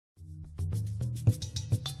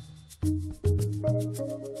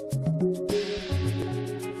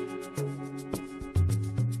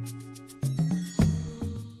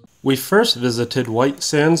We first visited White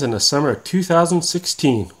Sands in the summer of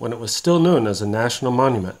 2016 when it was still known as a national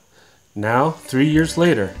monument. Now, 3 years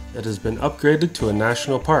later, it has been upgraded to a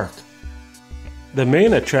national park. The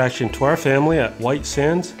main attraction to our family at White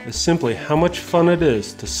Sands is simply how much fun it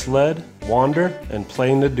is to sled, wander, and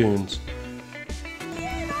play in the dunes.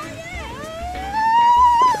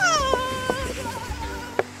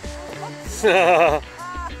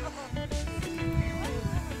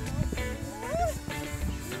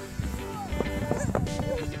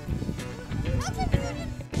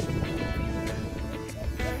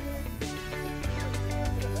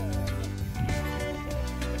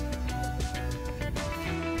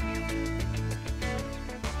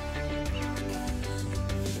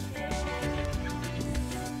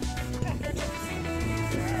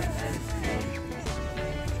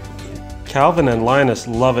 Calvin and Linus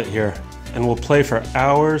love it here and will play for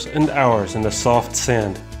hours and hours in the soft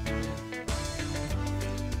sand.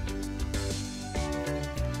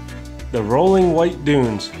 The rolling white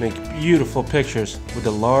dunes make beautiful pictures with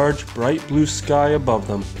the large, bright blue sky above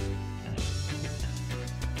them.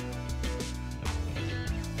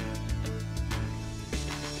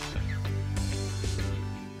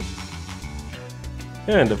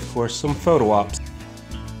 And of course some photo ops.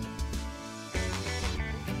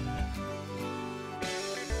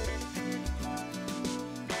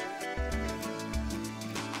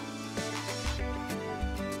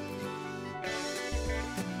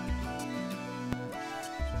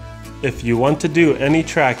 If you want to do any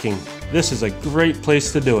tracking, this is a great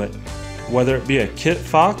place to do it, whether it be a kit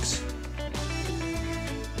fox,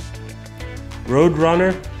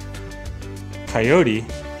 roadrunner, coyote,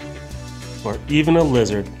 or even a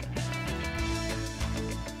lizard.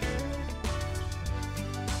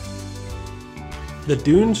 The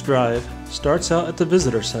Dunes Drive starts out at the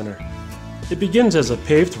Visitor Center. It begins as a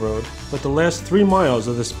paved road, but the last 3 miles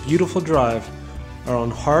of this beautiful drive are on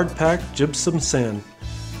hard-packed gypsum sand.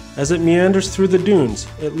 As it meanders through the dunes,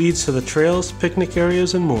 it leads to the trails, picnic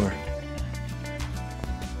areas, and more.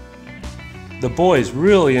 The boys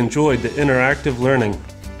really enjoyed the interactive learning,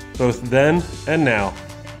 both then and now,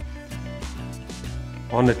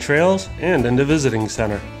 on the trails and in the visiting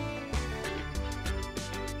center.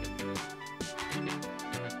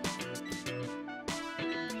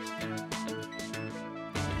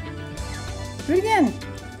 Do it again.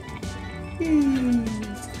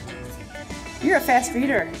 You're a fast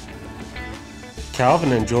reader.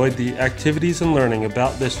 Calvin enjoyed the activities and learning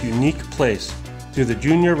about this unique place through the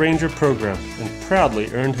Junior Ranger program and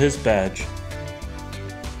proudly earned his badge.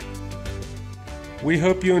 We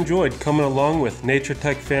hope you enjoyed coming along with Nature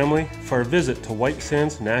Tech family for a visit to White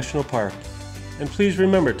Sands National Park. And please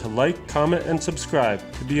remember to like, comment, and subscribe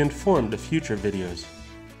to be informed of future videos.